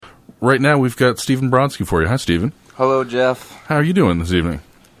right now we've got Stephen Brodsky for you. Hi, Stephen. Hello, Jeff. How are you doing this evening?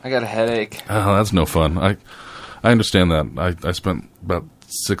 I got a headache. Oh, that's no fun. I understand that. I spent about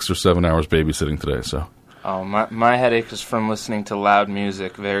 6 or 7 hours babysitting today, so. Oh, my headache is from listening to loud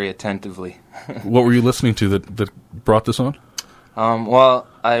music very attentively. What were you listening to that brought this on? Well,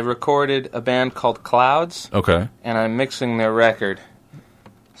 I recorded a band called Clouds. Okay. And I'm mixing their record.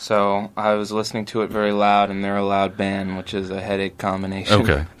 So I was listening to it very loud, and they're a loud band, which is a headache combination.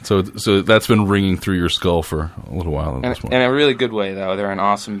 Okay. So that's been ringing through your skull for a little while at this point. In a really good way, though. They're an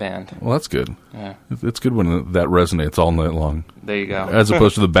awesome band. Well, that's good. Yeah. It's good when that resonates all night long. There you go. As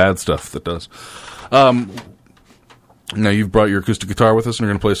opposed to the bad stuff that does. Now you've brought your acoustic guitar with us, and you're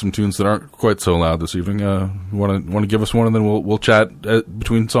going to play some tunes that aren't quite so loud this evening. Want to give us one, and then we'll chat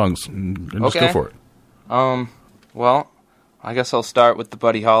between songs and just go for it. Well, I guess I'll start with the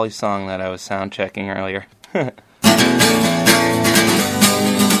Buddy Holly song that I was sound checking earlier.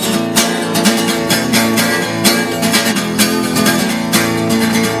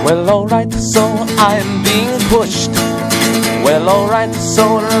 Well, alright, so I'm being pushed. Well, alright,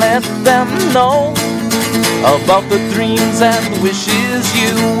 so let them know about the dreams and wishes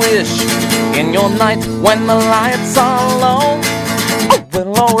you wish in your night when the lights are low. Oh,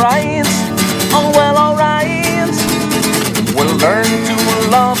 well, alright. Oh, well, alright. We'll learn to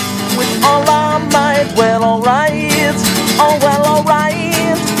love with all our might. Well, alright. Oh, well,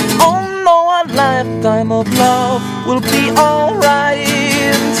 alright. Oh, no, a lifetime of love will be alright.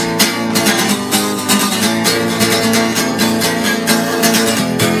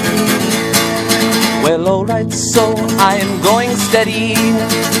 Well, alright, so I am going steady.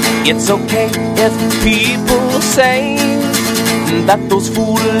 It's okay if people say that those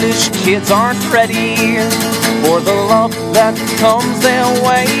foolish kids aren't ready for the love that comes their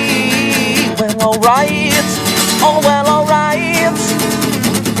way. Well, alright, oh, well, alright.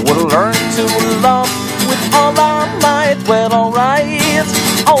 We'll learn to love with all our might. Well, alright,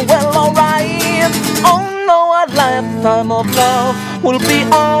 oh, well, alright. Oh, no, a lifetime of love will be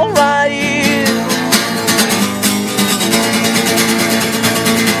alright.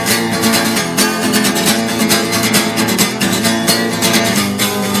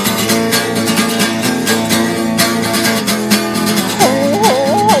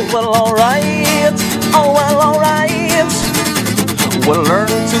 We'll learn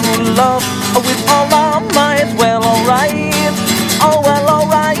to love with all our might. Well, alright. Oh, well,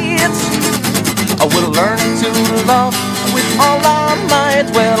 alright. We'll learn to love with all our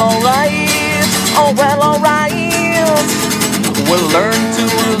might. Well, alright. Oh, well, alright. We'll learn to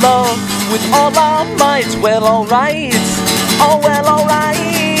love with all our might. Well, alright. Oh, well,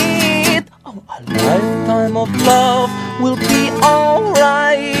 alright. Oh, a lifetime of love will be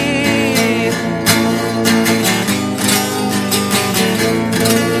alright.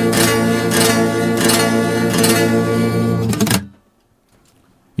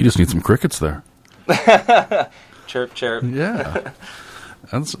 You just need some crickets there. Chirp, chirp. Yeah,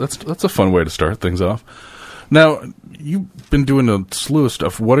 that's a fun way to start things off. Now, you've been doing a slew of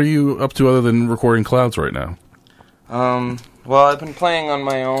stuff. What are you up to other than recording Clouds right now? Well, I've been playing on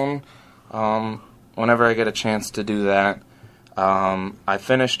my own. Whenever I get a chance to do that, I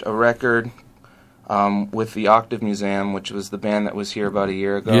finished a record with the Octave Museum, which was the band that was here about a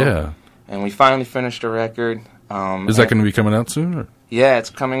year ago. Yeah, and we finally finished a record. Is that going to be coming out soon? Or? Yeah, it's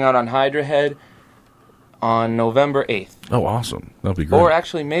coming out on Hydra Head on November 8th. Oh, awesome. That'll be great. Or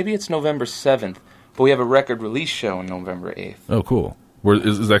actually, maybe it's November 7th, but we have a record release show on November 8th. Oh, cool. Where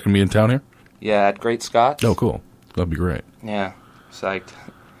is that going to be in town here? Yeah, at Great Scots. Oh, cool. That'll be great. Yeah, psyched.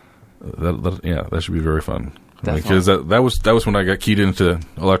 That should be very fun. Definitely. Because that was when I got keyed into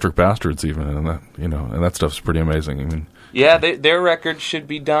Electric Bastards even, and that stuff's pretty amazing. I mean, yeah, their record should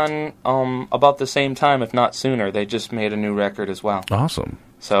be done about the same time, if not sooner. They just made a new record as well. Awesome.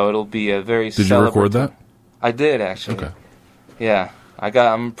 So it'll be a very. Did you record that? I did actually. Okay. Yeah,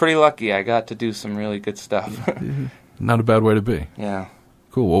 I'm pretty lucky. I got to do some really good stuff. Not a bad way to be. Yeah.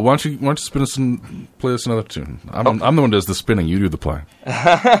 Cool. Well, why don't you spin us and play us another tune? I'm the one who does the spinning. You do the playing.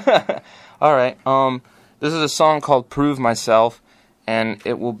 All right. This is a song called "Prove Myself," and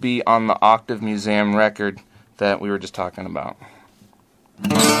it will be on the Octave Museum record that we were just talking about.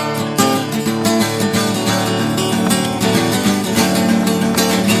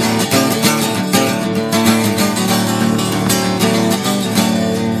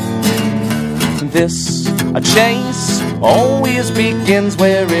 This a chase always begins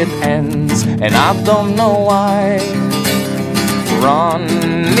where it ends, and I don't know why.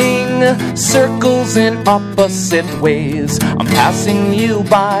 Running circles in opposite ways, I'm passing you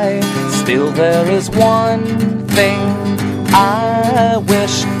by. Still there is one thing I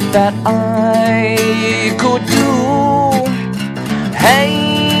wish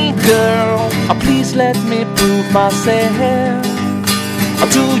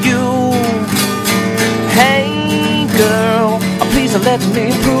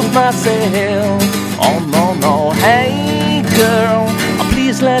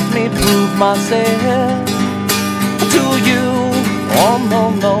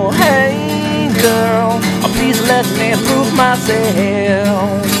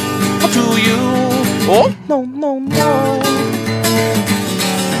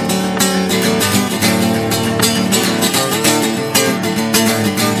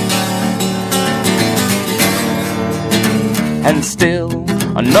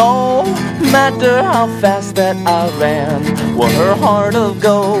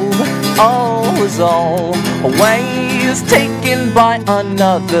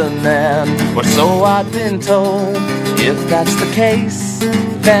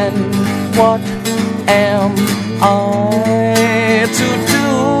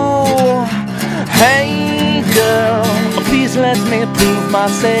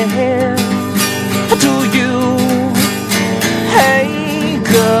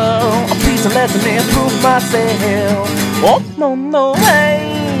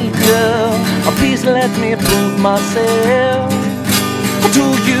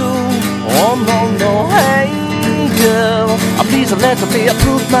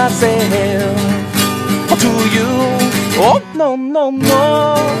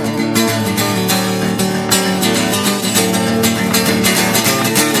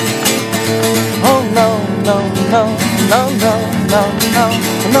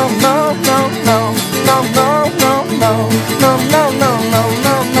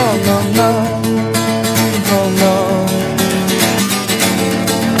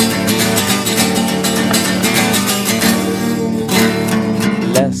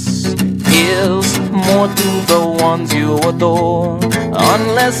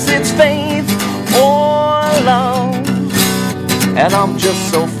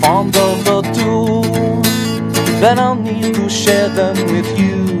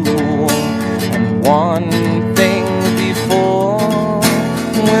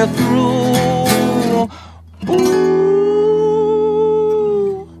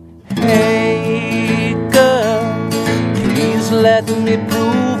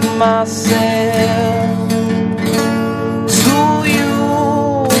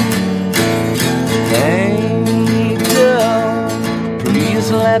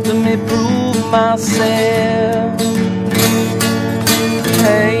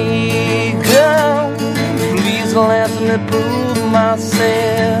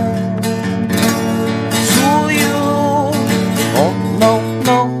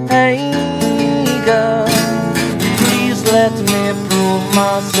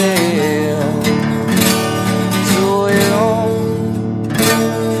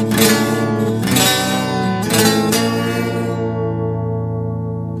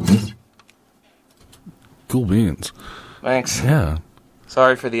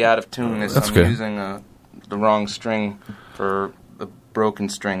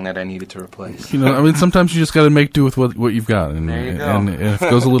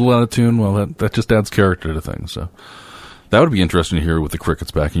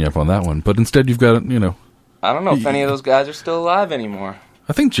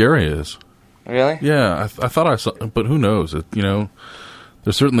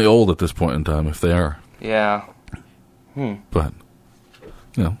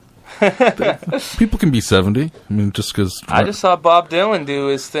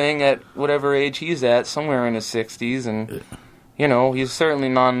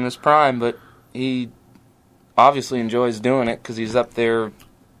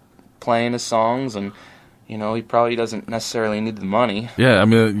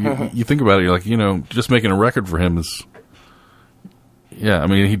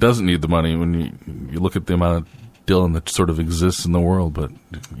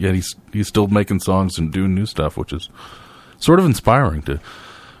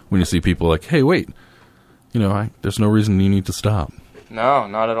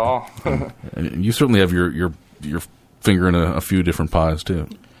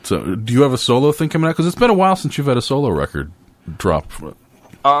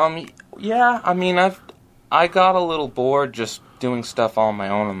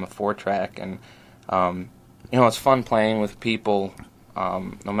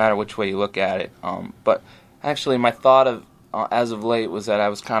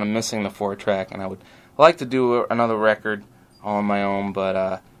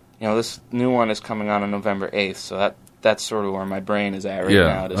that's sort of where my brain is at right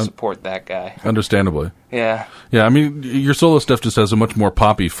now, to support that guy. Understandably. Yeah. Yeah, I mean, your solo stuff just has a much more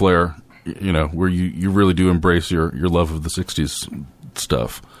poppy flair, you know, where you really do embrace your love of the 60s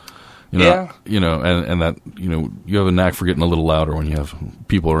stuff. You know, Yeah. You know, and that, you know, you have a knack for getting a little louder when you have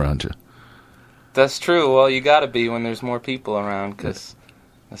people around you. That's true. Well, you got to be when there's more people around, because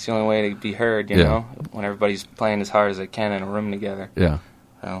that's the only way to be heard, you know, when everybody's playing as hard as they can in a room together. Yeah.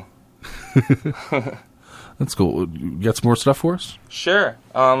 So. That's cool. You got some more stuff for us? Sure.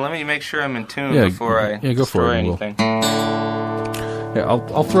 Let me make sure I'm in tune before I go destroy for it, anything. Yeah,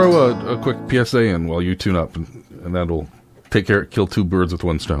 I'll throw a quick PSA in while you tune up, and that'll kill two birds with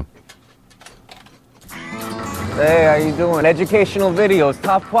one stone. Hey, how you doing? Educational videos,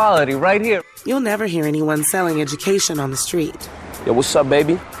 top quality, right here. You'll never hear anyone selling education on the street. Yo, what's up,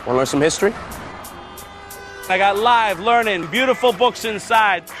 baby? Wanna learn some history? I got live learning, beautiful books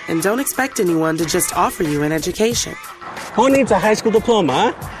inside. And don't expect anyone to just offer you an education. Who needs a high school diploma,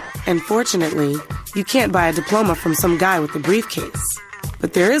 huh? And fortunately, you can't buy a diploma from some guy with a briefcase.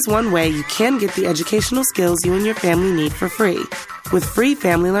 But there is one way you can get the educational skills you and your family need for free, with free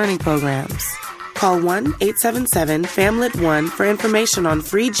family learning programs. Call 1-877-FAMLET-1 for information on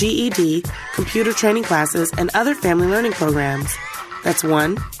free GED, computer training classes, and other family learning programs. That's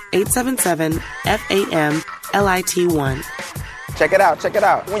 1-877-FAMLIT-1. Check it out, check it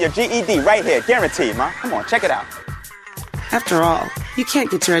out. Win your GED right here, guaranteed, ma. Come on, check it out. After all, you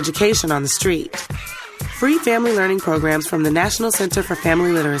can't get your education on the street. Free family learning programs from the National Center for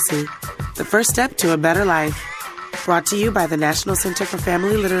Family Literacy. The first step to a better life. Brought to you by the National Center for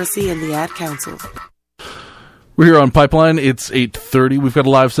Family Literacy and the Ad Council. We're here on Pipeline. It's 8:30. We've got a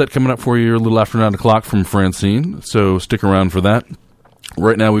live set coming up for you a little after 9 o'clock from Francine, so stick around for that.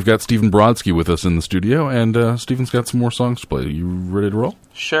 Right now, we've got Stephen Brodsky with us in the studio, and Stephen's got some more songs to play. You ready to roll?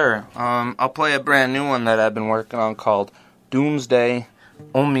 Sure. I'll play a brand new one that I've been working on called Doomsday,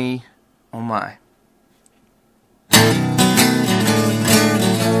 Oh Me, Oh My.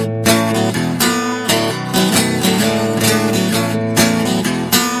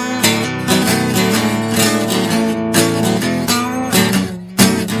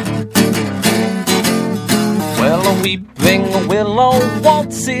 Well, a weeping willow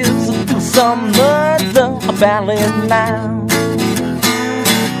waltzes to some other ballad now.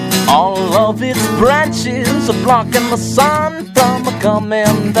 All of its branches are blocking the sun from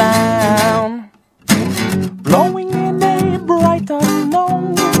coming down. Blowing in a bright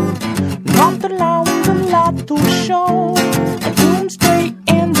unknown, not allowing the light to show. A doomsday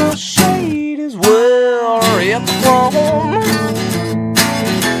in the shade is where it's from.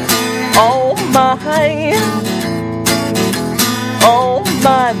 Oh my, oh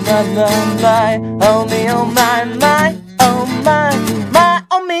my, my, my, oh me, oh my, my, oh my, my,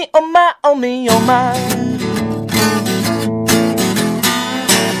 oh me, oh my, oh me, oh my.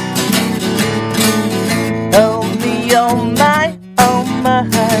 Oh me, oh my, oh my.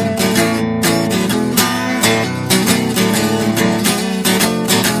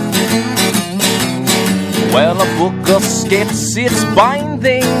 Well, a book escapes its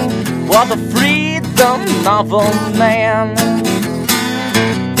binding for the freedom of a man.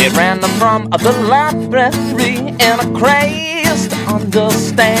 It ran from the library in a craze to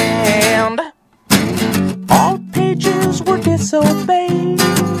understand. All pages were disobeyed,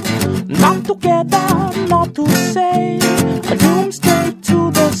 not together, not to say. A doomsday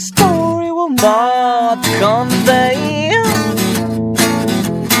to the story will not convey.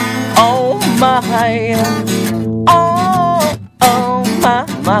 Oh my, oh, oh my,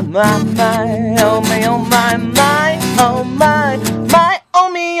 my, my, my, oh me, oh my, my, oh my, my, oh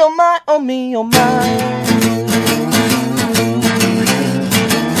me, oh my, oh me, oh my.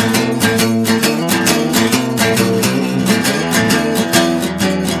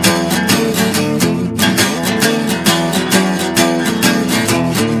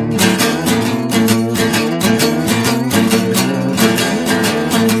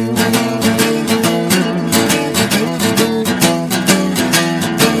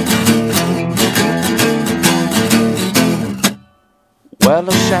 Well,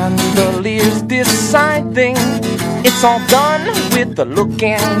 the chandelier's deciding it's all done with the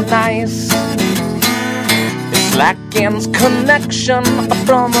looking nice. It slackens connection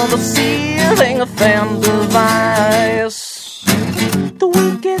from the ceiling fan device. The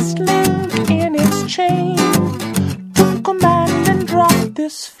weakest link in its chain took command and dropped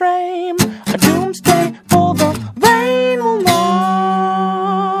this frame. A doomsday for the vain will not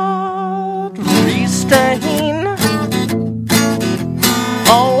restain.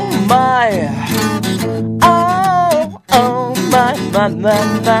 Oh my, oh, oh my, my, my,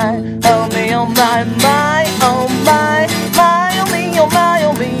 my, oh me, oh my, my, oh my.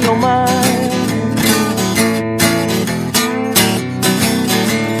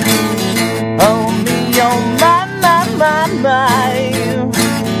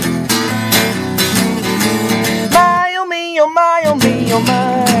 your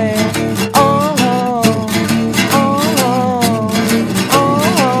mind. Oh, oh, oh, oh,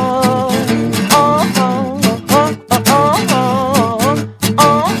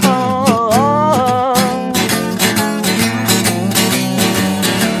 oh,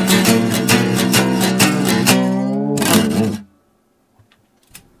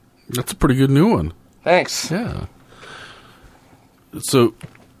 That's a pretty good new one. Thanks. Yeah. So,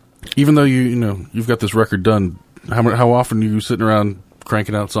 even though you've got this record done, how often are you sitting around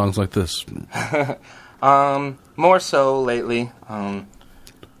cranking out songs like this? More so lately.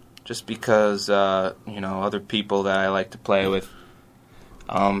 Just because other people that I like to play with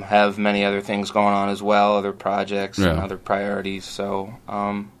have many other things going on as well, other projects and other priorities. So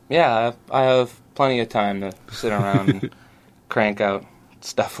I have plenty of time to sit around and crank out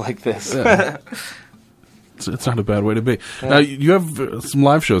stuff like this. Yeah. It's not a bad way to be. Yeah. Now, you have some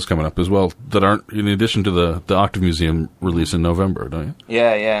live shows coming up as well that aren't in addition to the Octave Museum release in November, don't you?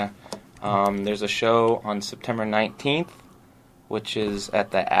 Yeah. There's a show on September 19th, which is at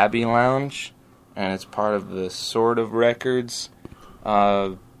the Abbey Lounge, and it's part of the Sort of Records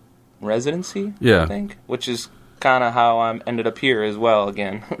residency, I think, which is kind of how I ended up here as well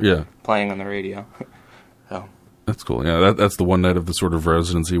again, playing on the radio. So. That's cool. Yeah, that's the one night of the Sort of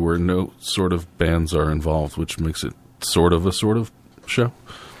residency where no sort of bands are involved, which makes it sort of show.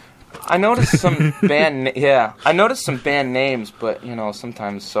 I noticed some I noticed some band names, but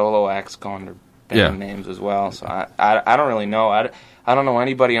sometimes solo acts go under band names as well. So I don't really know. I don't know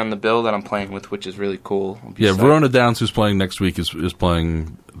anybody on the bill that I'm playing with, which is really cool. Verona Downs, who's playing next week, is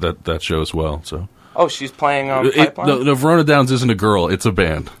playing that show as well. So. Oh, she's playing on Pipeline? No, Verona Downs isn't a girl; it's a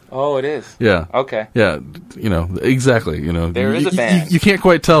band. Oh, it is. Yeah. Okay. Yeah, exactly. There is a band. You can't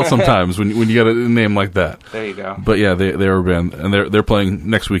quite tell sometimes when you get a name like that. There you go. But yeah, they're a band, and they're playing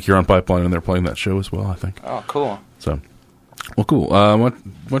next week here on Pipeline, and they're playing that show as well, I think. Oh, cool. So, well, cool. Why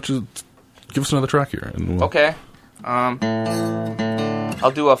don't you give us another track here? And okay.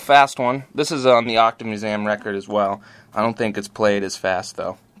 I'll do a fast one. This is on the Octave Museum record as well. I don't think it's played as fast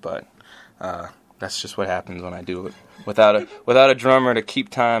though, but that's just what happens when I do it without a drummer to keep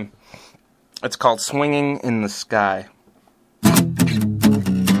time. It's called Swinging in the Sky.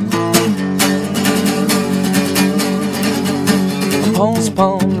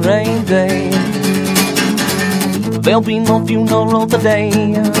 Postpone rain day. There'll be no funeral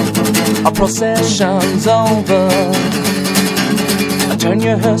today. Our procession's over. Turn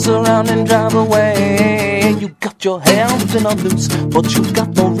your hearse around and drive away. You got your hands in a loose, but you got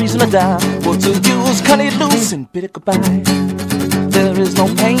no reason to die. What's the use? Cut it loose and bid it goodbye. There is no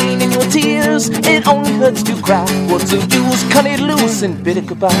pain in your tears, it only hurts to cry. What's the use? Cut it loose and bid it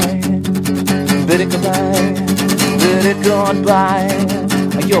goodbye. Bid it goodbye. Bid it goodbye.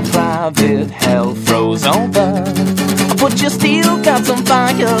 Your private hell froze over, but you still got some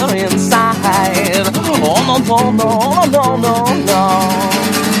fire inside. Oh no, no, no, no, no, no.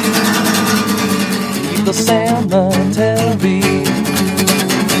 Leave the cemetery.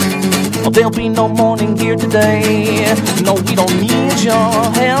 Oh, there'll be no mourning here today. No, we don't need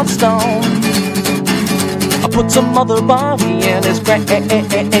your headstone. I put some other body in his grave.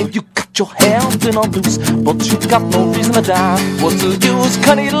 You got your hands in a loose, but you got no reason to die. What's the use?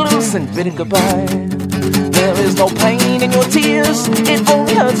 Cut it loose and bid it goodbye. There is no pain in your tears, it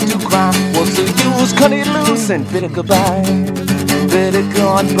only hurts to cry. What's the use? Cut it loose and bid it goodbye. Bid it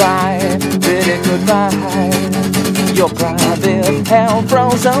goodbye, bid it goodbye. Your private hell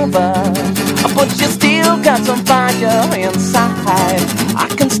froze over, but you still got some fire inside. I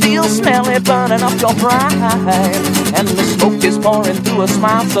can still smell it burning up your pride, and the smoke is pouring through a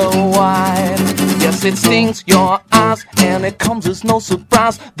smile so wide. Yes, it stings your eyes, and it comes as no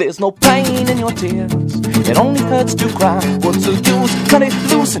surprise. There's no pain in your tears, it only hurts to cry. What's the use? Cut it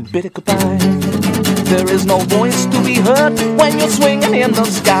loose and bid it goodbye. There is no voice to be heard when you're swinging in the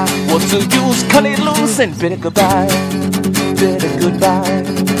sky. What's the use? Cut it loose and bid it goodbye. Bid it goodbye.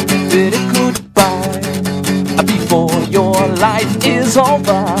 Bid it goodbye. Before your life is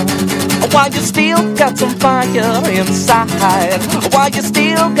over, while you still got some fire inside. While you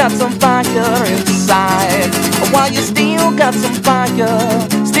still got some fire inside. While you still got some fire.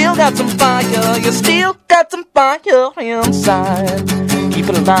 Still got some fire. You still got some fire inside. Keep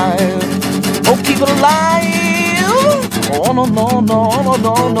it alive. Oh, keep it alive. Oh, no, no, no, no,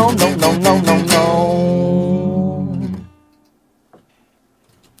 no, no, no, no, no, no, no.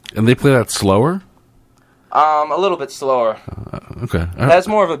 And they play that slower? A little bit slower. Okay. It has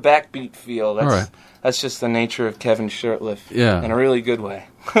more of a backbeat feel. That's, all right. That's just the nature of Kevin Shirtliff. Yeah. In a really good way.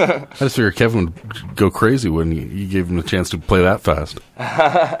 I just figured Kevin would go crazy when you gave him a chance to play that fast.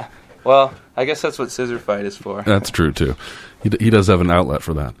 Well, I guess that's what Scissor Fight is for. That's true too. He does have an outlet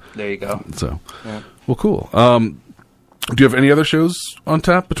for that. There you go. So, Yeah. well, cool. Do you have any other shows on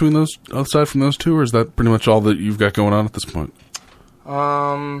tap between those, aside from those two, or is that pretty much all that you've got going on at this point?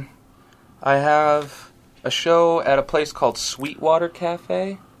 I have a show at a place called Sweetwater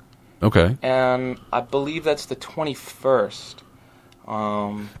Cafe. Okay. And I believe that's the 21st.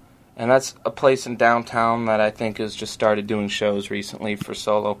 And that's a place in downtown that I think has just started doing shows recently for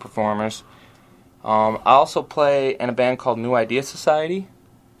solo performers. I also play in a band called New Idea Society.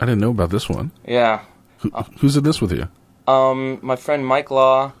 I didn't know about this one. Yeah. Who's in this with you? My friend Mike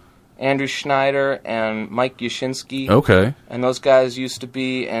Law, Andrew Schneider, and Mike Yashinsky. Okay. And those guys used to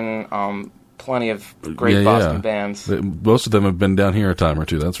be in plenty of great Boston bands. Most of them have been down here a time or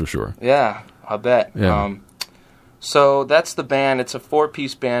two, that's for sure. Yeah, I bet. Yeah. So that's the band. It's a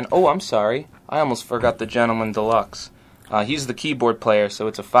 4-piece band. Oh, I'm sorry. I almost forgot the Gentleman Deluxe. He's the keyboard player, so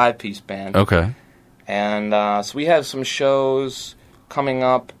it's a 5-piece band. Okay. And so we have some shows coming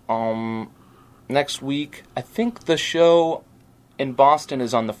up next week. I think the show in Boston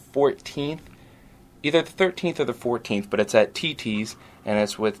is on the 14th, either the 13th or the 14th, but it's at TT's, and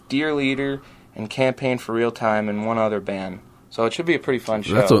it's with Dear Leader and Campaign for Real Time and one other band. So it should be a pretty fun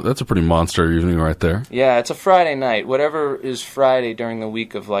show. That's a pretty monster evening right there. Yeah, it's a Friday night. Whatever is Friday during the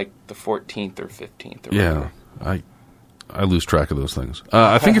week of like the 14th or 15th. Or yeah, whatever. I lose track of those things.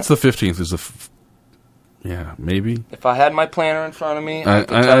 I think it's the 15th. Yeah, maybe. If I had my planner in front of me, I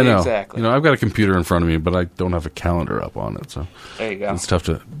could tell you exactly. You know, I've got a computer in front of me, but I don't have a calendar up on it. So there you go. It's tough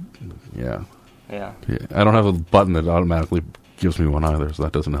to. Yeah. Yeah. I don't have a button that automatically gives me one either, so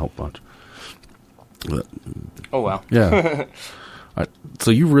that doesn't help much. But, oh well. Yeah.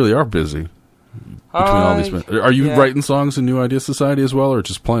 So you really are busy between all these. Are you writing songs in New Idea Society as well, or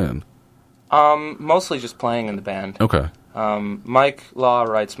just playing? Mostly just playing in the band. Okay. Mike Law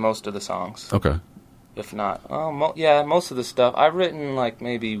writes most of the songs. Okay. If not, most of the stuff. I've written like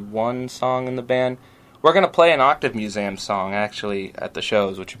maybe one song in the band. We're gonna play an Octave Museum song actually at the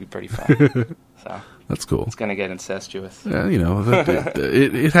shows, which would be pretty fun. So that's cool. It's gonna get incestuous. Yeah, you know,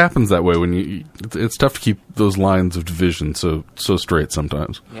 it happens that way when it's tough to keep those lines of division so straight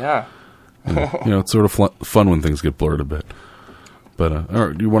sometimes. Yeah. You know, it's sort of fun when things get blurred a bit. But all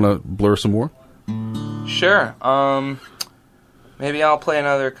right, do you want to blur some more? Sure. Maybe I'll play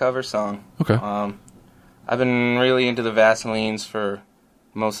another cover song. Okay. I've been really into the Vaselines for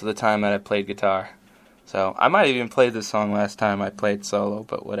most of the time that I played guitar. So I might have even played this song last time I played solo,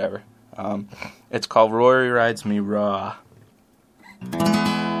 but whatever. It's called Rory Rides Me Raw.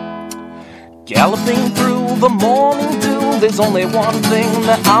 Galloping through the morning dew, there's only one thing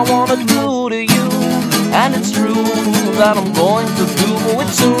that I want to do to you, and it's true that I'm going to do it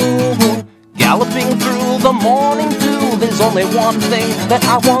soon. Galloping through the morning dew, there's only one thing that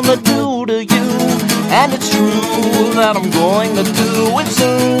I want to do to you, and it's true that I'm going to do it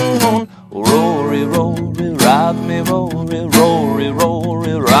soon. Rory, Rory, ride me, Rory, Rory,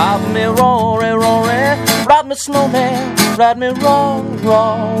 Rory, ride me, Rory, Rory, ride me snowman, ride me raw,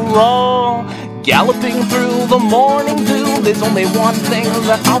 raw, raw. Galloping through the morning dew, there's only one thing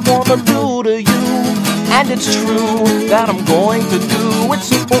that I want to do to you, and it's true that I'm going to do it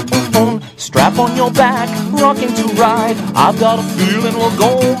soon. Strap on your back, rocking to ride, I've got a feeling we'll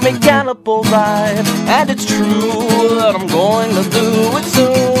go make cannibal ride, and it's true that I'm going to do it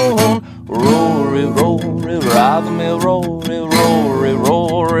soon. Rory, Rory, ride me, Rory, Rory,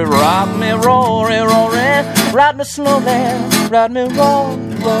 Rory, ride me, Rory, Rory, ride me snowman, ride me raw,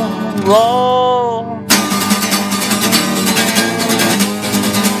 raw, raw.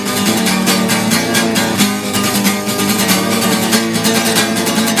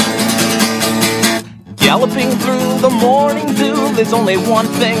 Galloping through the morning dew, there's only one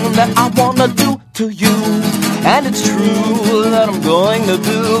thing that I wanna do to you, and it's true that I'm going to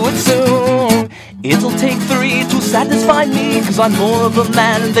do it soon. It'll take 3 to satisfy me, 'cause I'm more of a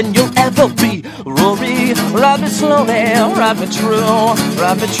man than you'll ever be. Rory, ride me slowly, ride me true,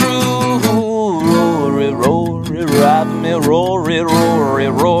 ride me true. Rory, Rory, ride me, Rory, Rory,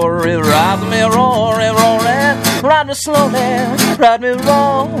 Rory, ride me, Rory, Rory, ride me slowly, ride me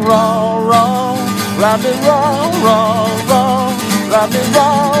raw, raw, raw, ride me raw, raw, raw, ride me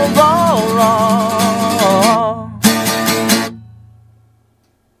raw, raw, raw.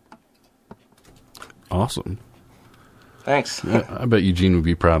 Awesome. Thanks. Yeah, I bet Eugene would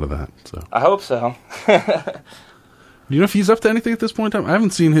be proud of that. So I hope so. Do you know if he's up to anything at this point in time? I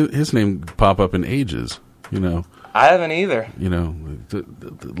haven't seen his name pop up in ages. You know, I haven't either. You know, the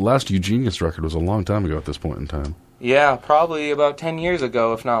last Eugenius record was a long time ago at this point in time. Yeah, probably about 10 years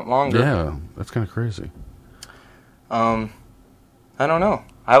ago, if not longer. Yeah, that's kind of crazy. I don't know.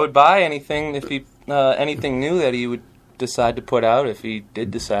 I would buy anything if he anything new that he would decide to put out, if he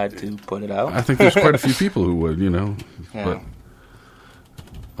did decide to put it out. I think there's quite a few people who would, Yeah. But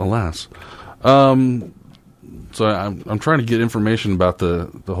alas. So I'm trying to get information about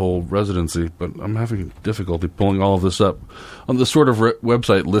the whole residency, but I'm having difficulty pulling all of this up. On the sort of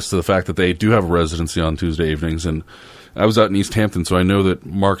website lists the fact that they do have a residency on Tuesday evenings, and I was out in East Hampton, so I know that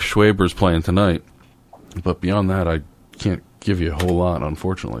Mark Schwaber's playing tonight. But beyond that, I can't give you a whole lot,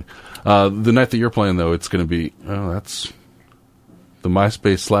 unfortunately. The night that you're playing, though, it's going to be, that's the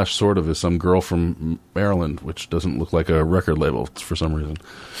MySpace / sort of is some girl from Maryland, which doesn't look like a record label for some reason.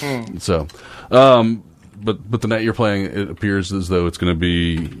 So, but the night you're playing, it appears as though it's going to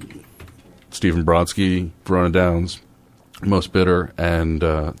be Stephen Brodsky, Verona Downs, Most Bitter, and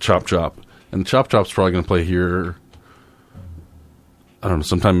Chop Chop. And Chop Chop's probably going to play here, I don't know,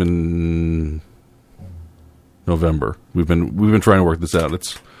 sometime in November. We've been trying to work this out.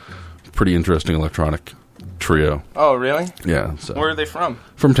 It's a pretty interesting electronic trio. Oh, really? Yeah. So. Where are they from?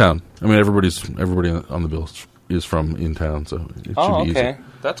 From town. I mean, everybody on the bill is from in town, so it should be easy. Okay.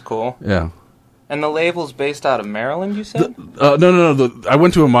 That's cool. Yeah. And the label's based out of Maryland, you said? No. I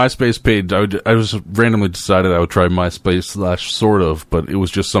went to a MySpace page. I was randomly decided I would try MySpace / sort of, but it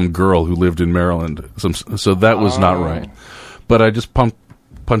was just some girl who lived in Maryland. So that was not right. But I just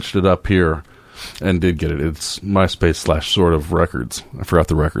punched it up here and did get it. It's MySpace / sort of records. I forgot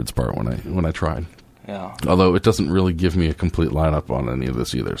the records part when I tried. Yeah. Although it doesn't really give me a complete lineup on any of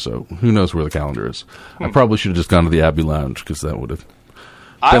this either, so who knows where the calendar is. I probably should have just gone to the Abbey Lounge, because that would have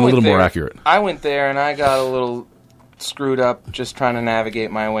been a little more accurate. I went there and I got a little screwed up just trying to navigate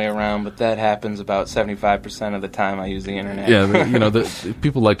my way around, but that happens about 75% of the time I use the internet. Yeah,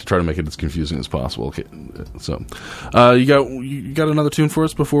 people like to try to make it as confusing as possible. Okay, so, you got another tune for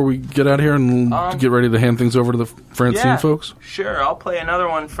us before we get out of here and get ready to hand things over to the Francine folks? Sure, I'll play another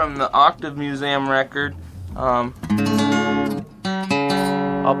one from the Octave Museum record. I'll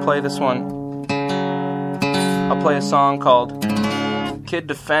play this one. I'll play a song called Kid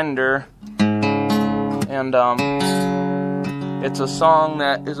Defender, and it's a song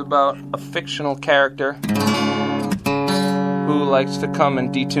that is about a fictional character who likes to come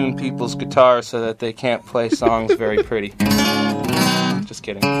and detune people's guitars so that they can't play songs very pretty. Just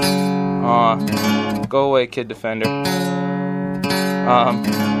kidding. Go away, Kid Defender.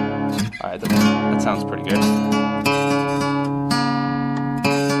 Alright, that sounds pretty good.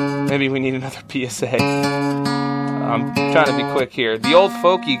 Maybe we need another PSA. I'm trying to be quick here. The old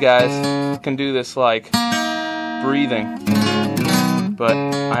folky guys can do this like breathing, but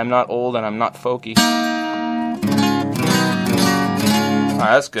I'm not old and I'm not folky. Alright,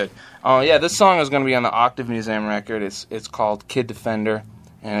 that's good. Yeah, this song is going to be on the Octave Museum record. It's called Kid Defender,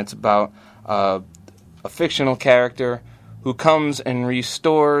 and it's about a fictional character who comes and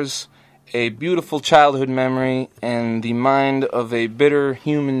restores a beautiful childhood memory in the mind of a bitter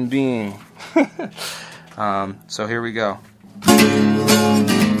human being. So here we go.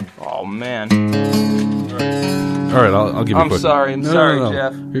 Oh, man. All right, I'll give you a quick. I'm sorry,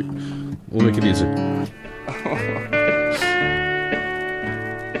 Jeff. Here, we'll make it easy.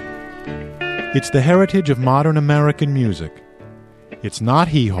 It's the heritage of modern American music. It's not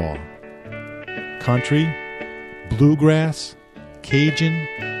hee-haw. Country, bluegrass, Cajun,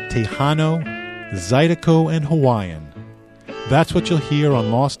 Tejano, Zydeco, and Hawaiian. That's what you'll hear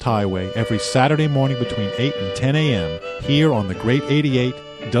on Lost Highway every Saturday morning between 8 and 10 a.m. here on the Great 88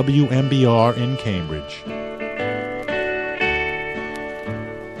 WMBR in Cambridge.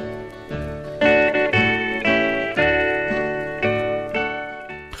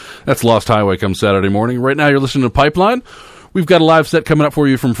 That's Lost Highway come Saturday morning. Right now you're listening to Pipeline. We've got a live set coming up for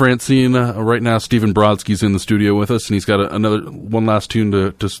you from Francine. Right now Stephen Brodsky's in the studio with us, and he's got one last tune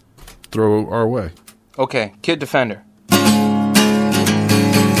to throw our way. Okay, Kid Defender.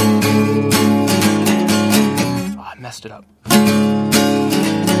 I messed it up.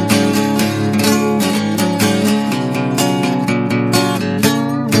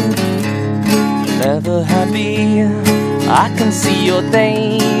 Never happy, I can see your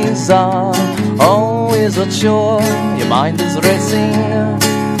days are always a chore. Your mind is racing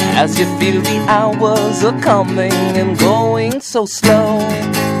as you feel the hours are coming and going so slow.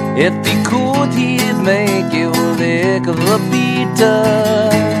 If he could, he'd make you lick the beater.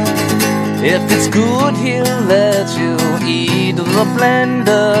 If it's good, he'll let you eat the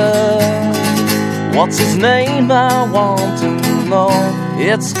blender. What's his name? I want to know.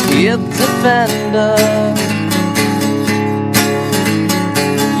 It's Kid Defender.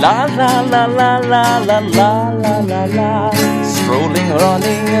 La la la la la la la la la la. Strolling,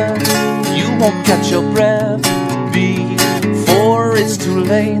 running, you won't catch your breath before it's too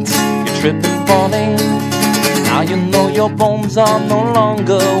late. You're tripping, falling. Now you know your bones are no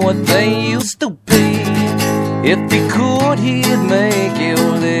longer what they used to be. If he could, he'd make you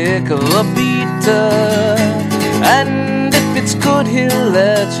lick a beater. And if it's good, he'll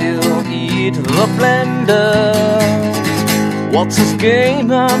let you eat the blender. What's his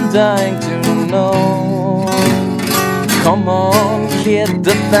game? I'm dying to know. Come on, kid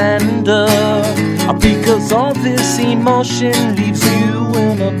defender, because all this emotion leaves you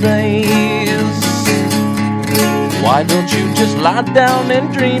in a blaze. Why don't you just lie down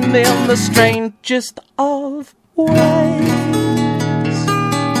and dream in the strangest of ways?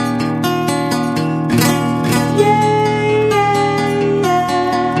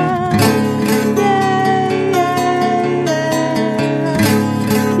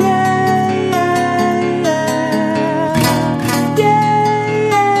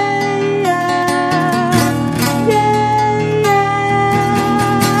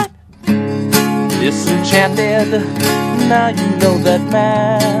 Disenchanted, now you know that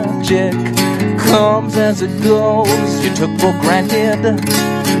magic comes as it goes. You took for granted,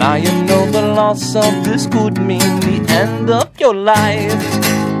 now you know the loss of this could mean the end of your life.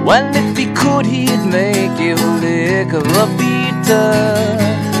 Well, if he could, he'd make you lick a beater.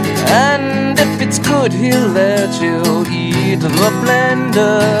 And if it's good, he'll let you eat the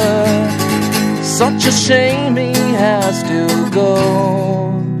blender. Such a shame he has to go.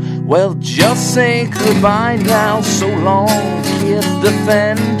 Well, just say goodbye now, so long, kid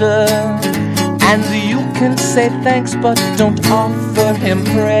defender. And you can say thanks, but don't offer him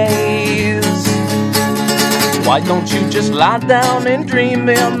praise. Why don't you just lie down and dream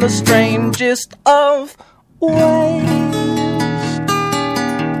in the strangest of ways?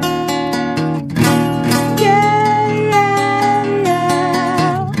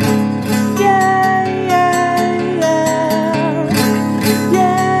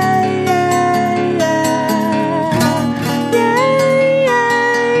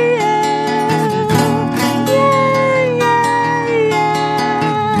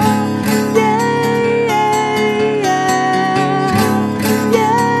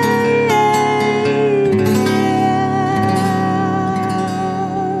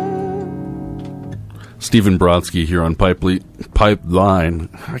 Stephen Brodsky here on Pipeline.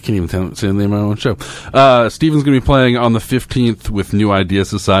 I can't even say the name of my own show. Stephen's going to be playing on the 15th with New Idea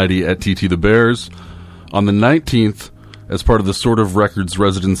Society at TT the Bears. On the 19th, as part of the Sort of Records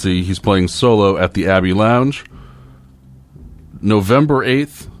residency, he's playing solo at the Abbey Lounge. November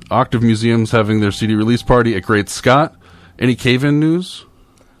 8th, Octave Museum's having their CD release party at Great Scott. Any Cave-In news?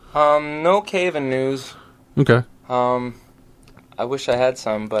 No Cave-In news. Okay. I wish I had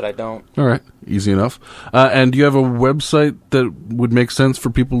some, but I don't. All right, easy enough. And do you have a website that would make sense for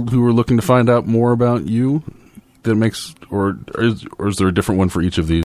people who are looking to find out more about you? That makes, or is there a different one for each of these?